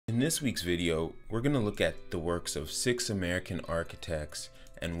this week's video, we're going to look at the works of 6 American architects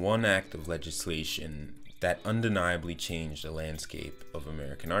and 1 act of legislation that undeniably changed the landscape of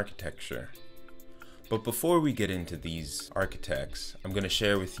American architecture. But before we get into these architects, I'm going to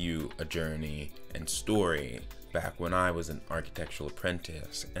share with you a journey and story back when I was an architectural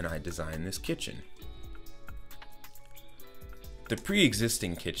apprentice and I designed this kitchen. The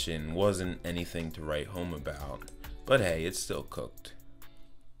pre-existing kitchen wasn't anything to write home about, but hey, it still cooked.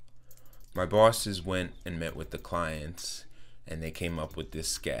 My bosses went and met with the clients and they came up with this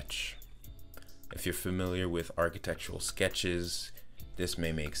sketch. If you're familiar with architectural sketches, this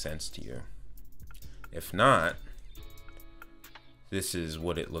may make sense to you. If not, this is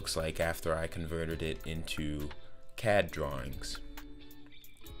what it looks like after I converted it into CAD drawings.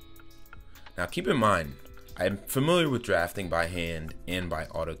 Now keep in mind, I'm familiar with drafting by hand and by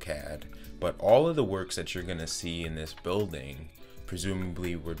AutoCAD, but all of the works that you're going to see in this building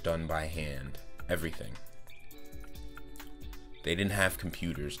presumably were done by hand. Everything. They didn't have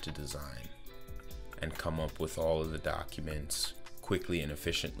computers to design and come up with all of the documents quickly and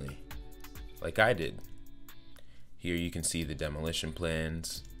efficiently, like I did. Here you can see the demolition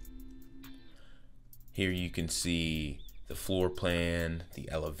plans. Here you can see the floor plan, the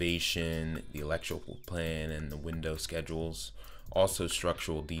elevation, the electrical plan, and the window schedules. Also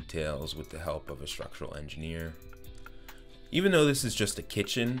structural details with the help of a structural engineer. Even though this is just a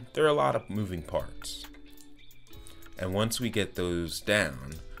kitchen, there are a lot of moving parts. And once we get those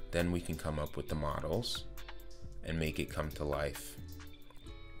down, then we can come up with the models and make it come to life.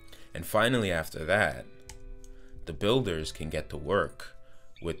 And finally, after that, the builders can get to work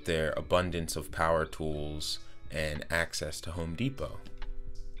with their abundance of power tools and access to Home Depot,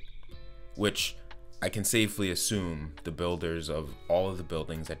 which I can safely assume the builders of all of the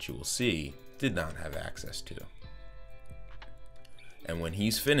buildings that you will see did not have access to. And when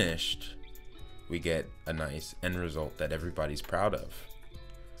he's finished, we get a nice end result that everybody's proud of.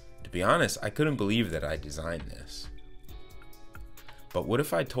 To be honest, I couldn't believe that I designed this. But what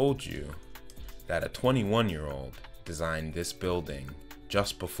if I told you that a 21-year-old designed this building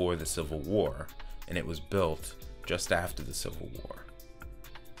just before the Civil War, and it was built just after the Civil War?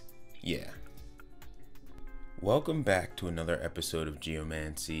 Yeah. Welcome back to another episode of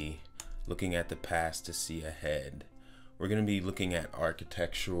Geomancy, looking at the past to see ahead. We're going to be looking at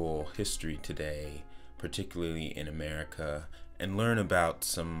architectural history today, particularly in America, and learn about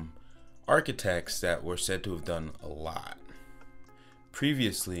some architects that were said to have done a lot.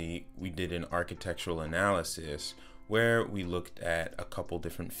 Previously, we did an architectural analysis where we looked at a couple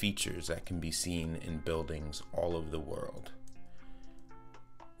different features that can be seen in buildings all over the world.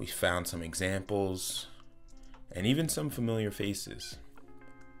 We found some examples and even some familiar faces.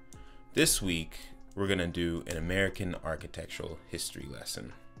 This week, we're going to do an American architectural history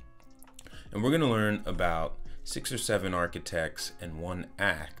lesson. And we're going to learn about 6 or 7 architects and 1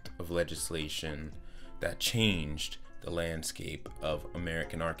 act of legislation that changed the landscape of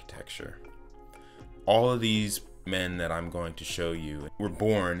American architecture. All of these men that I'm going to show you were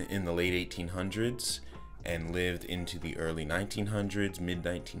born in the late 1800s and lived into the early 1900s, mid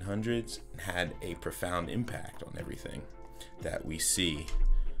 1900s, and had a profound impact on everything that we see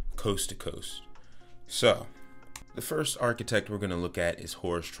coast to coast. So, the first architect we're going to look at is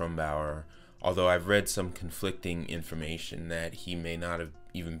Horace Trumbauer, although I've read some conflicting information that he may not have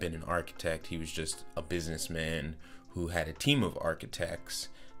even been an architect. He was just a businessman who had a team of architects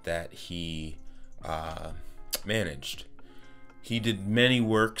that he managed. He did many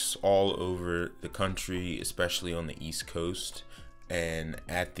works all over the country, especially on the East Coast, and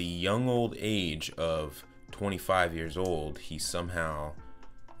at the young old age of 25 years old, he somehow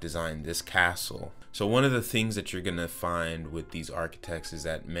designed this castle. So one of the things that you're gonna find with these architects is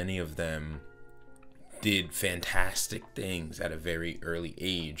that many of them did fantastic things at a very early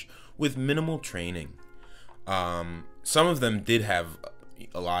age with minimal training. Some of them did have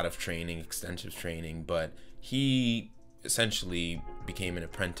a lot of training, extensive training, but he essentially became an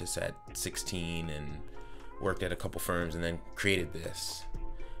apprentice at 16 and worked at a couple firms and then created this.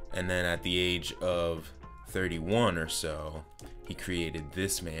 And then at the age of 31 or so, he created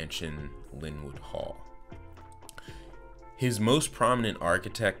this mansion, Linwood Hall. His most prominent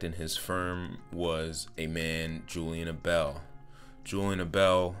architect in his firm was a man, Julian Abele. Julian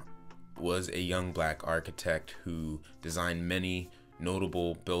Abele was a young black architect who designed many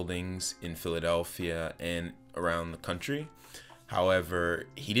notable buildings in Philadelphia and around the country. However,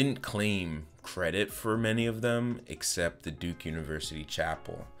 he didn't claim credit for many of them except the Duke University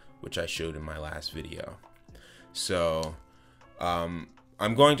Chapel, which I showed in my last video. So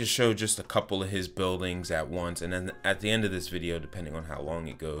I'm going to show just a couple of his buildings at once, and then at the end of this video, depending on how long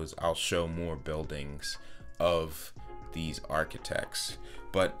it goes, I'll show more buildings of these architects.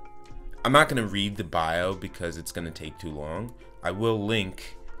 But I'm not going to read the bio because it's going to take too long. I will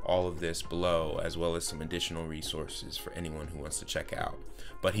link all of this below, as well as some additional resources for anyone who wants to check out.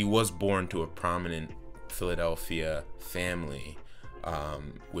 But he was born to a prominent Philadelphia family,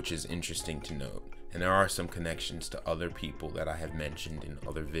 which is interesting to note. And there are some connections to other people that I have mentioned in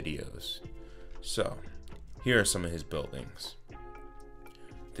other videos. So, here are some of his buildings.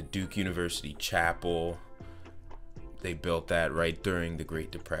 The Duke University Chapel. They built that right during the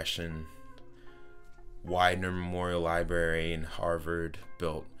Great Depression. Widener Memorial Library in Harvard,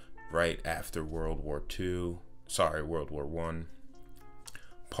 built right after World War I.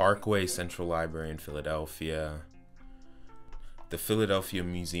 Parkway Central Library in Philadelphia. The Philadelphia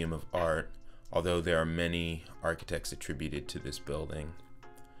Museum of Art, although there are many architects attributed to this building.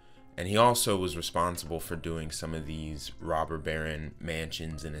 And he also was responsible for doing some of these robber baron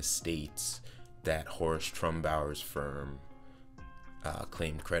mansions and estates that Horace Trumbauer's firm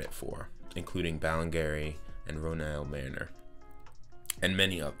claimed credit for, including Ballingarry and Ronald Manor, and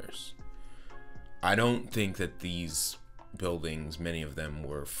many others. I don't think that these buildings, many of them,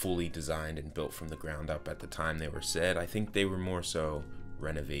 were fully designed and built from the ground up at the time they were said. I think they were more so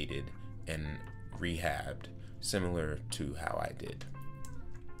renovated and rehabbed, similar to how I did.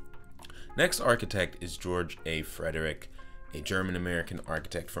 Next architect is George A. Frederick, a German-American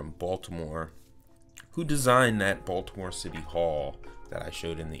architect from Baltimore, who designed that Baltimore City Hall that I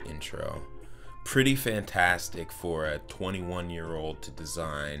showed in the intro. Pretty fantastic for a 21-year-old to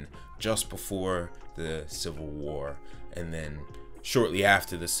design just before the Civil War, and then shortly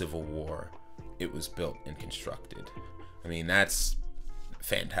after the Civil War, it was built and constructed. I mean, that's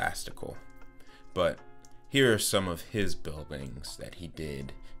fantastical. But here are some of his buildings that he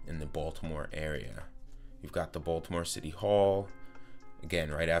did in the Baltimore area. You've got the Baltimore City Hall,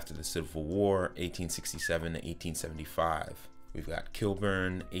 again, right after the Civil War, 1867 to 1875. We've got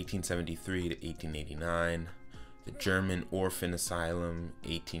Kilburn, 1873 to 1889. The German Orphan Asylum,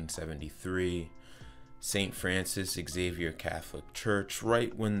 1873. St. Francis Xavier Catholic Church,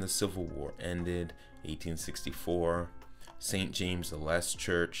 right when the Civil War ended, 1864. St. James the Less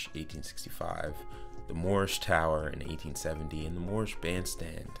Church, 1865. The Moorish Tower in 1870, and the Moorish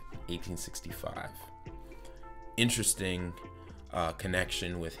Bandstand, 1865. Interesting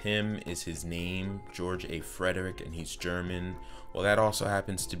connection with him is his name, George A. Frederick, and he's German. Well, that also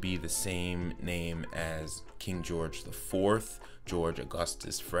happens to be the same name as King George IV, George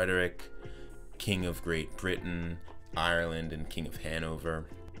Augustus Frederick, King of Great Britain, Ireland, and King of Hanover.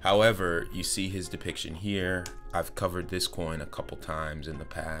 However, you see his depiction here. I've covered this coin a couple times in the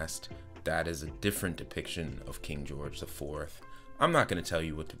past. That is a different depiction of King George IV. I'm not going to tell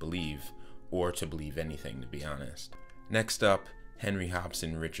you what to believe, or to believe anything, to be honest. Next up, Henry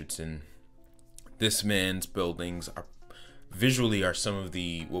Hobson Richardson. This man's buildings are visually some of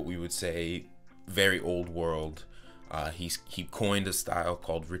the, what we would say, very old world. He coined a style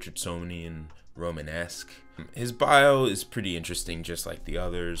called Richardsonian Romanesque. His bio is pretty interesting, just like the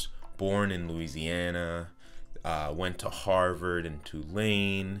others. Born in Louisiana, went to Harvard and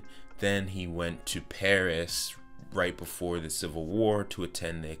Tulane. Then he went to Paris right before the Civil War to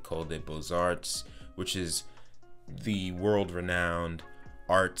attend the École des Beaux-Arts, which is the world-renowned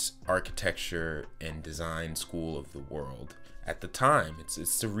arts, architecture, and design school of the world. At the time,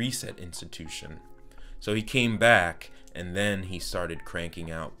 it's a reset institution. So he came back, and then he started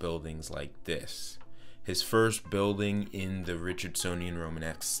cranking out buildings like this. His first building in the Richardsonian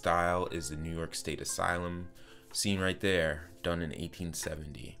Romanesque style is the New York State Asylum, seen right there, done in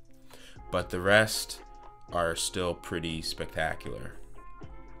 1870. But the rest are still pretty spectacular.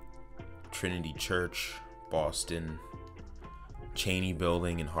 Trinity Church, Boston, Cheney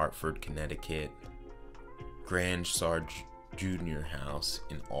Building in Hartford, Connecticut, Grand Sarge Junior House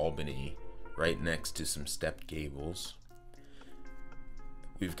in Albany, right next to some stepped gables.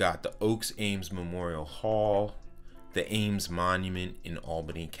 We've got the Oaks Ames Memorial Hall, the Ames Monument in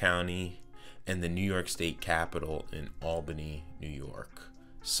Albany County, and the New York State Capitol in Albany, New York.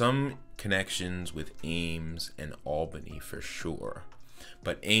 Some connections with Ames and Albany for sure.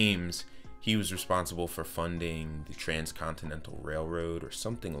 But Ames, he was responsible for funding the Transcontinental Railroad or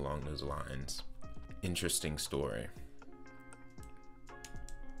something along those lines. Interesting story.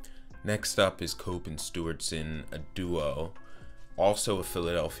 Next up is Cope and Stewardson, a duo, also a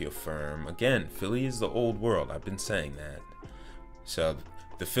Philadelphia firm. Again, Philly is the old world. I've been saying that. So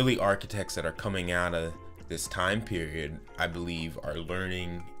the Philly architects that are coming out of this time period, I believe, are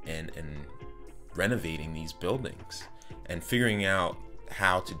learning and renovating these buildings and figuring out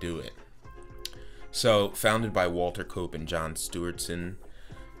how to do it. So, founded by Walter Cope and John Stewardson,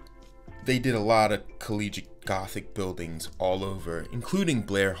 they did a lot of collegiate Gothic buildings all over, including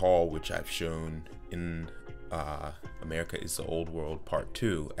Blair Hall, which I've shown in America is the Old World Part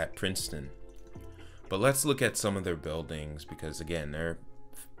 2 at Princeton. But let's look at some of their buildings because, again, they're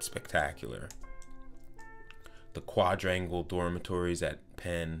spectacular. The quadrangle dormitories at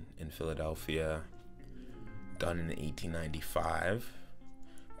Penn in Philadelphia, done in 1895.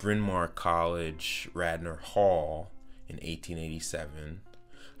 Bryn Mawr College, Radnor Hall in 1887.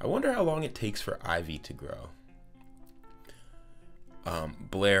 I wonder how long it takes for ivy to grow.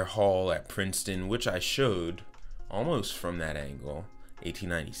 Blair Hall at Princeton, which I showed almost from that angle,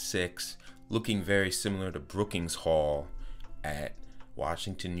 1896, looking very similar to Brookings Hall at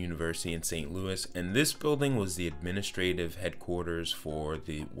Washington University in St. Louis, and this building was the administrative headquarters for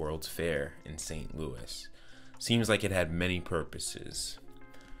the World's Fair in St. Louis. Seems like it had many purposes.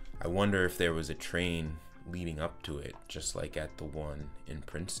 I wonder if there was a train leading up to it, just like at the one in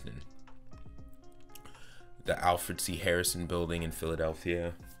Princeton. The Alfred C. Harrison Building in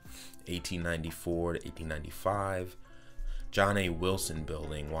Philadelphia, 1894 to 1895. John A. Wilson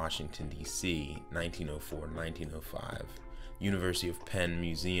Building, Washington, D.C., 1904 to 1905. University of Penn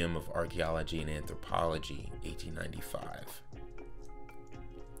Museum of Archaeology and Anthropology, 1895.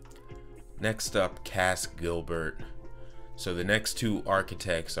 Next up, Cass Gilbert. So the next two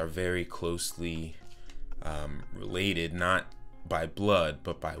architects are very closely related, not by blood,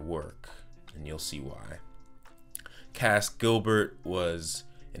 but by work, and you'll see why. Cass Gilbert was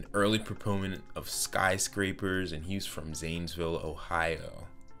an early proponent of skyscrapers, and he's from Zanesville, Ohio.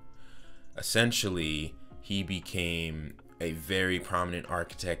 Essentially, he became a very prominent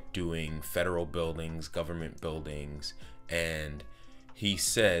architect doing federal buildings, government buildings, and he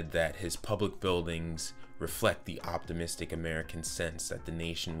said that his public buildings reflect the optimistic American sense that the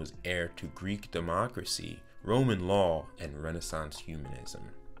nation was heir to Greek democracy, Roman law, and Renaissance humanism.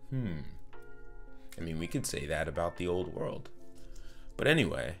 I mean, we could say that about the old world. But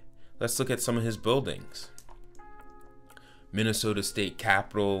anyway, let's look at some of his buildings. Minnesota State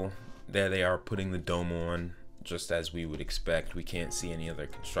Capitol, there they are putting the dome on, just as we would expect. We can't see any other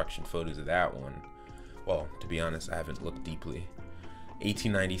construction photos of that one. Well, to be honest, I haven't looked deeply.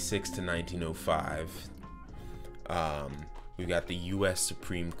 1896 to 1905. We've got the U.S.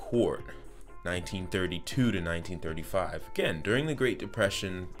 Supreme Court, 1932 to 1935. Again, during the Great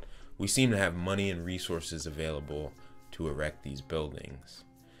Depression, we seem to have money and resources available to erect these buildings.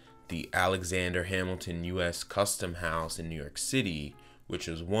 The Alexander Hamilton U.S. Custom House in New York City, which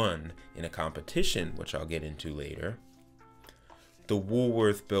was won in a competition, which I'll get into later. The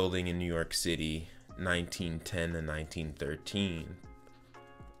Woolworth Building in New York City, 1910 to 1913.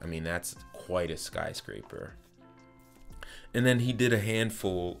 I mean, that's quite a skyscraper. And then he did a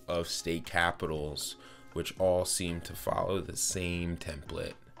handful of state capitals, which all seem to follow the same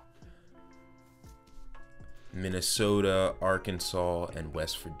template. Minnesota, Arkansas, and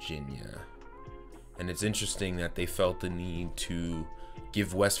West Virginia. And it's interesting that they felt the need to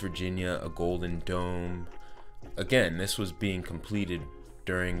give West Virginia a golden dome. Again, this was being completed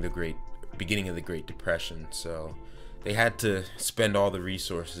during the beginning of the Great Depression, so they had to spend all the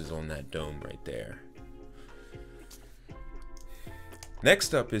resources on that dome right there.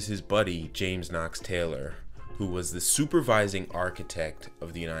 Next up is his buddy, James Knox Taylor, who was the supervising architect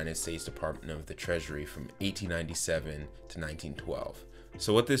of the United States Department of the Treasury from 1897 to 1912.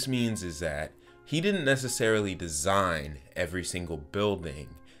 So what this means is that he didn't necessarily design every single building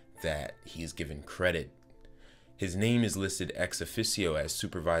that he's given credit. His name is listed ex officio as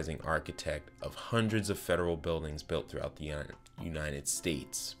supervising architect of hundreds of federal buildings built throughout the United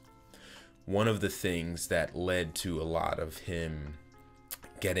States. One of the things that led to a lot of him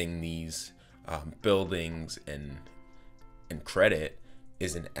getting these buildings and credit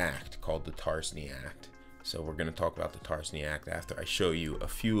is an act called the Tarsney Act. So we're going to talk about the Tarsney Act after I show you a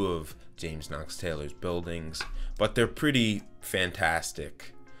few of James Knox Taylor's buildings, but they're pretty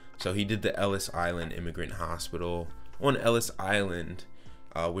fantastic. So he did the Ellis Island Immigrant Hospital on Ellis Island,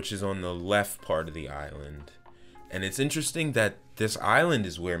 which is on the left part of the island. And it's interesting that this island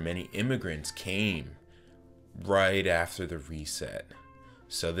is where many immigrants came right after the reset.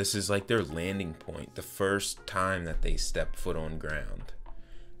 So this is like their landing point, the first time that they stepped foot on ground.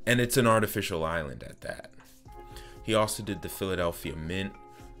 And it's an artificial island at that. He also did the Philadelphia Mint,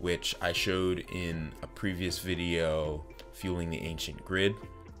 which I showed in a previous video, Fueling the Ancient Grid.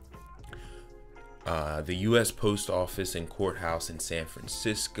 The U.S. Post Office and Courthouse in San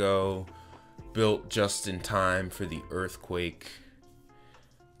Francisco, built just in time for the earthquake.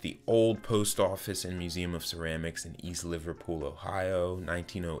 the old post office and museum of ceramics in East Liverpool, Ohio,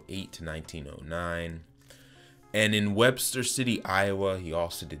 1908 to 1909. And in Webster City, Iowa, he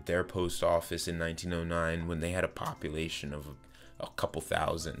also did their post office in 1909 when they had a population of a couple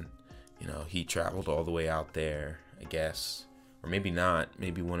thousand. You know, he traveled all the way out there, I guess. Or maybe not.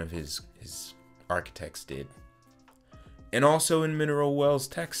 Maybe one of his architects did. And also in Mineral Wells,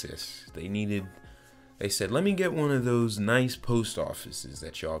 Texas. They said, let me get one of those nice post offices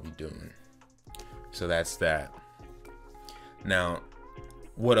that y'all be doing. So that's that. Now,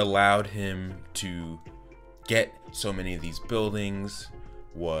 what allowed him to get so many of these buildings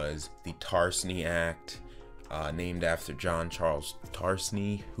was the Tarsney Act, named after John Charles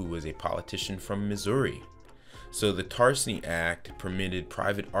Tarsney, who was a politician from Missouri. So the Tarsney Act permitted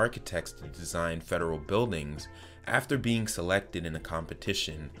private architects to design federal buildings after being selected in a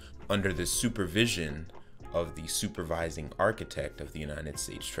competition under the supervision of the supervising architect of the United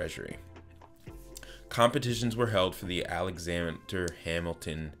States Treasury. Competitions were held for the Alexander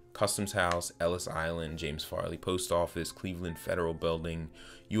Hamilton Customs House, Ellis Island, James Farley Post Office, Cleveland Federal Building,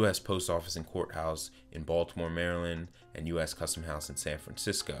 U.S. Post Office and Courthouse in Baltimore, Maryland, and U.S. Custom House in San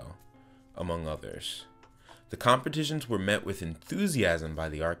Francisco, among others. The competitions were met with enthusiasm by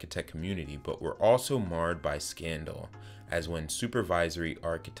the architect community, but were also marred by scandal, as when supervisory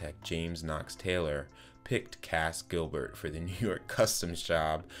architect James Knox Taylor picked Cass Gilbert for the New York Customs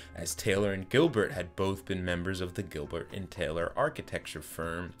job, as Taylor and Gilbert had both been members of the Gilbert and Taylor architecture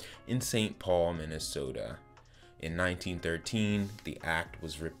firm in St. Paul, Minnesota. In 1913, the act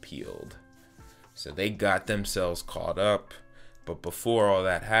was repealed. So they got themselves caught up, but before all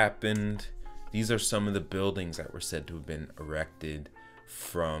that happened, these are some of the buildings that were said to have been erected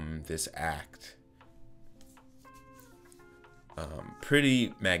from this act.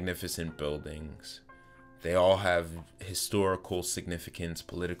 Pretty magnificent buildings. They all have historical significance,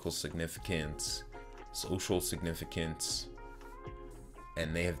 political significance, social significance,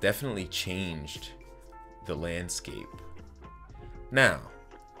 and they have definitely changed the landscape. Now,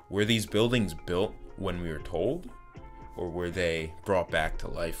 were these buildings built when we were told, or were they brought back to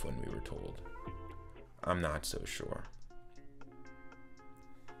life when we were told? I'm not so sure.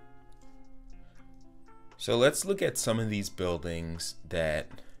 So let's look at some of these buildings that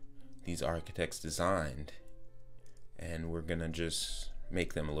these architects designed, and we're gonna just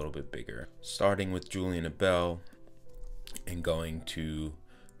make them a little bit bigger, starting with Julian Abele and going to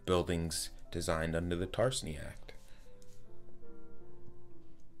buildings designed under the Tarsney Act.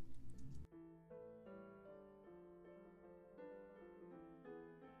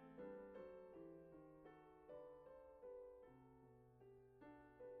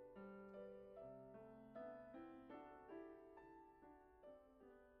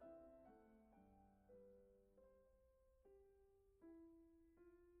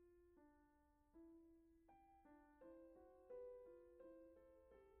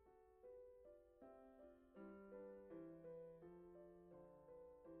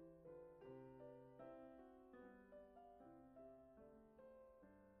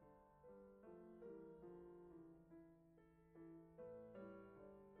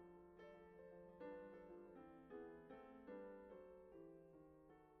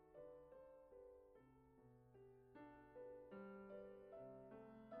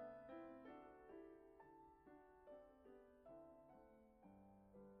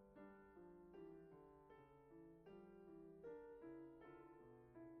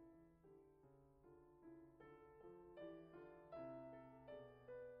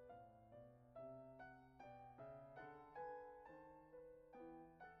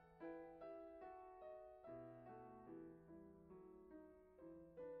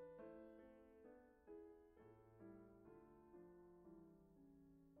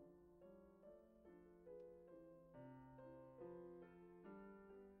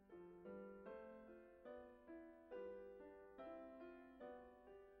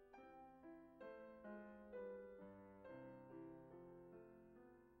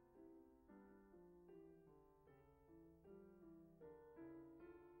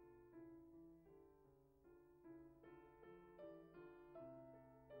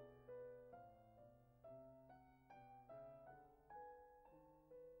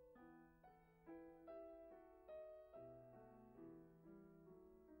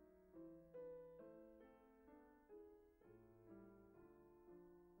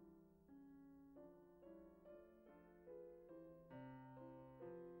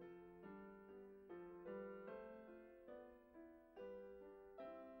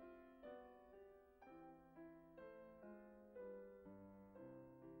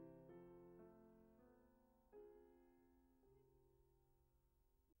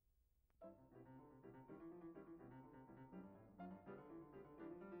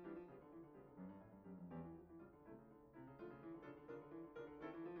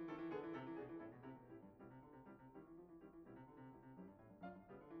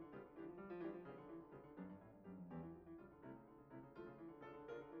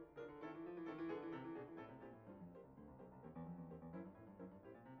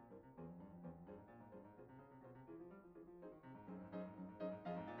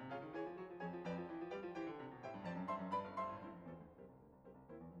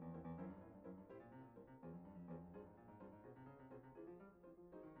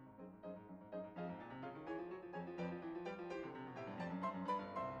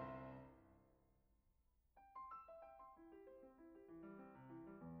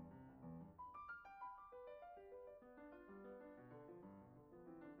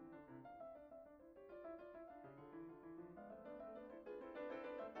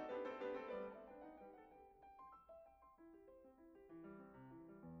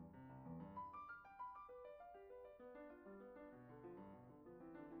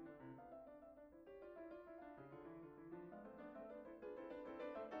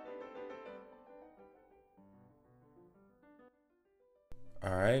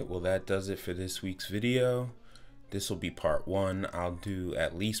 Alright, well that does it for this week's video. This will be part 1. I'll do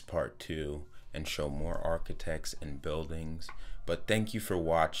at least part 2 and show more architects and buildings. But thank you for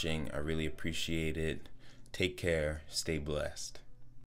watching. I really appreciate it. Take care. Stay blessed.